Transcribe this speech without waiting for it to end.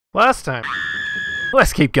last time.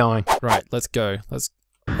 Let's keep going. Right, let's go. Let's.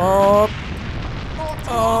 Oh,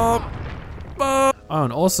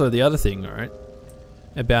 and also the other thing, right,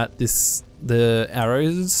 about this, the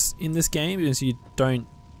arrows in this game is you don't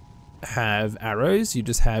have arrows. You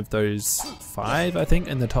just have those 5, I think,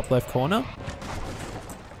 in the top left corner.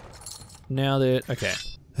 Now they're okay.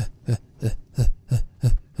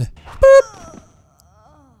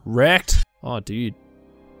 Wrecked. Oh, dude,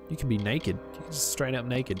 you can be naked. You can just straight up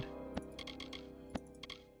naked.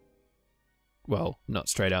 Well, not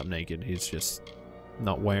straight up naked. He's just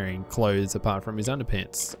not wearing clothes apart from his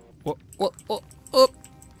underpants.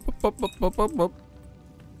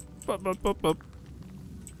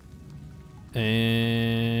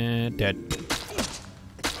 And dead.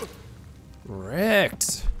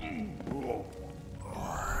 Wrecked.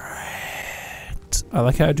 Wrecked. I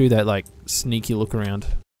like how I do that like sneaky look around.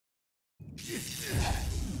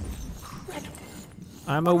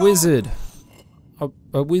 I'm a wizard.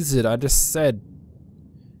 A wizard, I just said.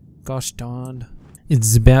 Gosh darn.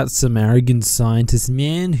 It's about some arrogant scientist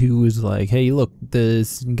man who was like, hey look,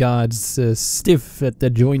 this guard's stiff at the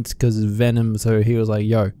joints because of venom, so he was like,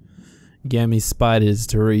 yo, get me spiders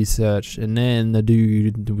to research. And then the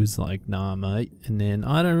dude was like, nah mate, and then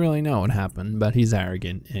I don't really know what happened, but he's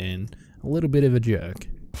arrogant and a little bit of a jerk.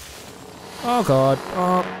 Oh god,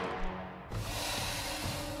 oh.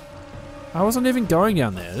 I wasn't even going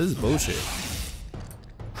down there, this is bullshit.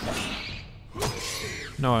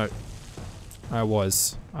 No, I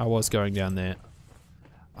was going down there.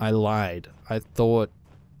 I lied. I thought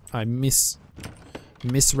I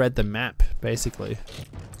misread the map, basically.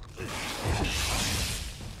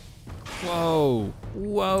 Whoa,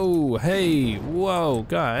 whoa, hey, whoa,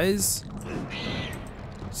 guys.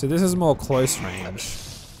 So this is more close range.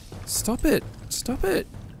 Stop it, stop it.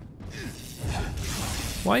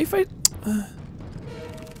 Why if I...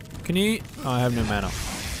 Can you... Oh, I have no mana.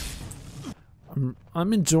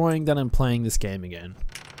 I'm enjoying that I'm playing this game again.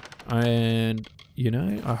 And, you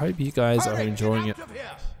know, I hope you guys are enjoying it.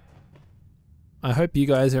 I hope you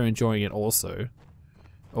guys are enjoying it also.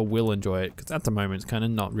 Or will enjoy it, because at the moment, it's kind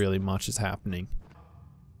of not really much is happening.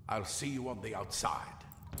 I'll see you on the outside.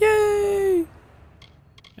 Yay!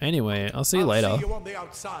 Anyway, I'll see you later. I'll see you on the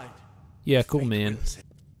outside. Yeah, cool, man.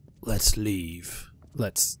 Let's leave.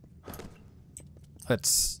 Let's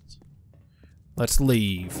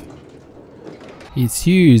leave. It's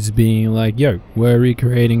Hughes being like, yo, we're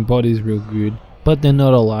recreating bodies real good, but they're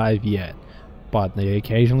not alive yet. But they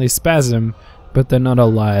occasionally spasm, but they're not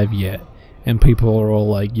alive yet. And people are all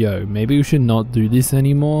like, yo, maybe we should not do this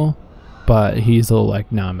anymore. But he's all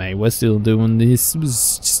like, nah mate, we're still doing this.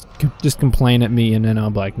 Just complain at me, and then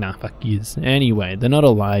I'm like, nah, fuck yous. Anyway, they're not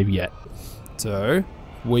alive yet. So,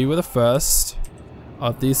 we were the first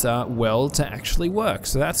of this well to actually work,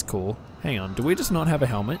 so that's cool. Hang on, do we just not have a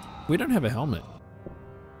helmet? We don't have a helmet.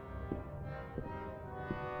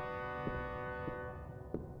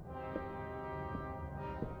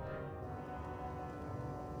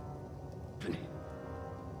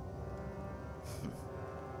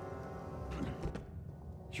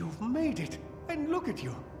 You've made it, and look at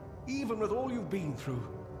you. Even with all you've been through.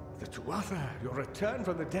 The Tuatha, your return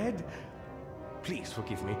from the dead. Please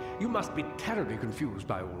forgive me. You must be terribly confused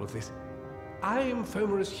by all of this. I am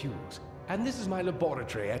Fomerus Hughes, and this is my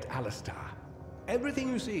laboratory at Alistar. Everything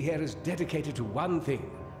you see here is dedicated to one thing,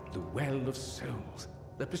 the Well of Souls,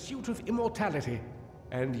 the pursuit of immortality.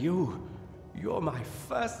 And you're my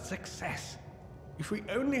first success. If we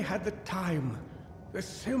only had the time, there's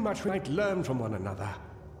so much we might learn from one another.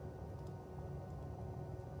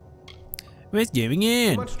 We're zooming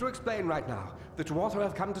in. Much to explain right now. The Tuatha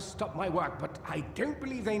have come to stop my work, but I don't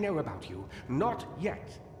believe they know about you. Not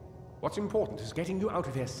yet. What's important is getting you out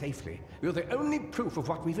of here safely. You're the only proof of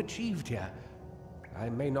what we've achieved here. I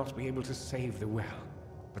may not be able to save the well,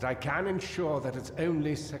 but I can ensure that its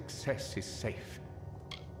only success is safe.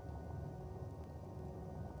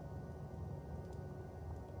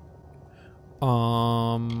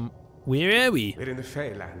 Where are we? We're in the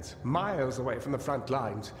Feylands, miles away from the front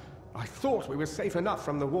lines. I thought we were safe enough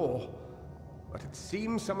from the war, but it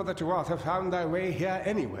seems some of the Tuatha found their way here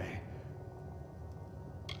anyway.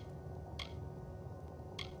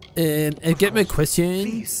 Get my questions.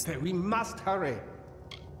 Please, we must hurry.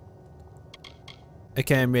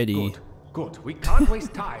 Okay, I'm ready. Good. We can't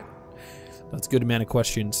waste time. That's a good amount of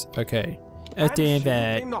questions. Okay.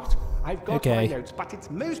 Absolutely not. I've got Okay. my notes, but it's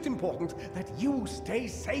most important that you stay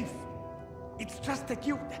safe. It's just that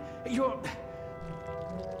you're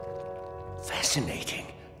fascinating,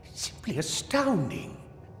 simply astounding.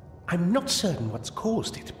 I'm not certain what's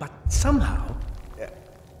caused it, but somehow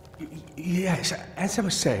Yes, as I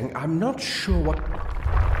was saying, I'm not sure what...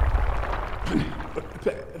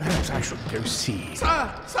 Perhaps I should go see.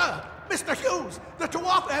 Sir! Mr. Hughes! The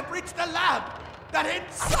dwarf have reached the lab! They're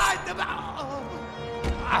inside the...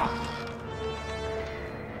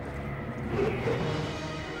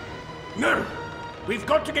 No! We've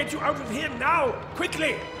got to get you out of here now!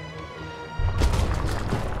 Quickly!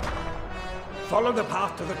 Follow the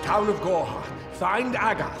path to the town of Gorha. Find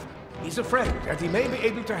Agath. He's a friend, and he may be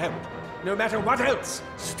able to help. No matter what else,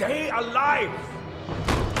 stay alive!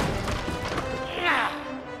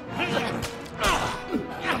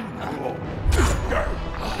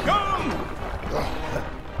 Go!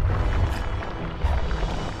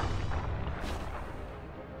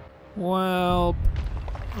 Well,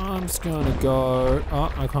 I'm just gonna go...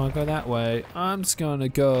 Oh, I can't go that way. I'm just gonna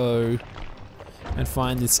go and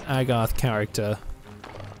find this Agath character.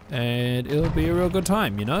 And it'll be a real good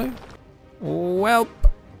time, you know? Welp.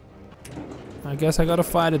 I guess I gotta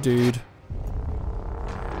fight a dude.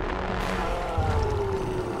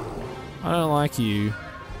 I don't like you.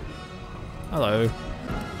 Hello.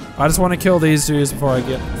 I just want to kill these dudes before I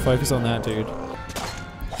get focus on that dude.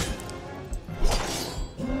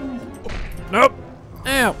 Nope.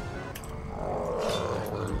 Ow.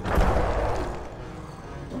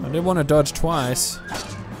 I did want to dodge twice.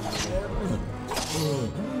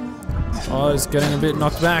 Oh, he's getting a bit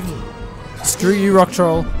knocked back. Screw you, Rock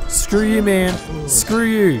Troll. Screw you, man. Screw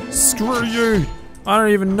you. Screw you. I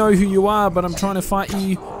don't even know who you are, but I'm trying to fight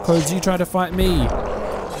you because you try to fight me.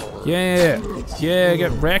 Yeah. Yeah,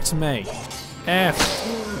 get wrecked, mate. F.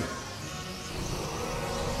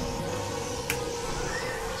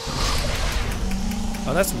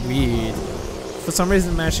 Oh, that's weird. For some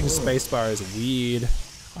reason, mashing spacebar is weird.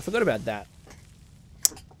 I forgot about that.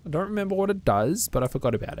 I don't remember what it does, but I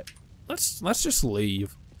forgot about it. Let's just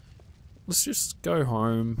leave. Let's just go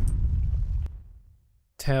home.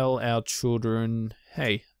 Tell our children,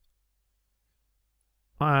 hey,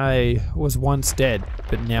 I was once dead,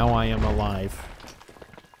 but now I am alive.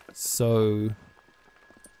 So,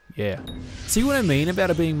 yeah. See what I mean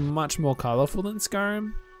about it being much more colorful than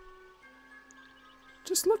Skyrim?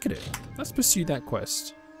 Just look at it. Let's pursue that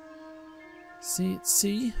quest. See,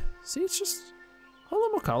 it's just a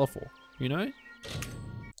lot more colorful, you know?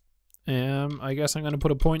 I guess I'm gonna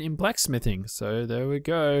put a point in blacksmithing, so there we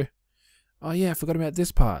go. Oh yeah, I forgot about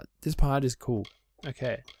this part. This part is cool.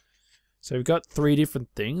 Okay. So we've got 3 different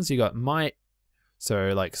things. You got might, so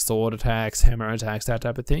like sword attacks, hammer attacks, that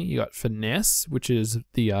type of thing. You got finesse, which is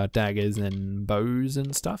the daggers and bows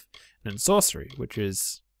and stuff. And then sorcery, which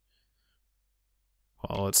is,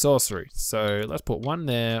 well, it's sorcery. So let's put one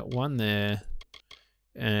there,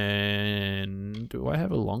 and do I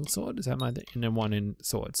have a long sword? Is that my thing? And then one in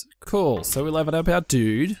swords. Cool. So we leveled up our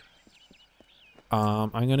dude. I'm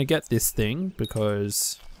gonna get this thing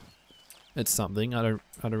because it's something I don't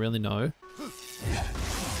really know.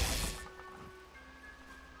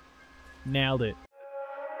 Nailed it.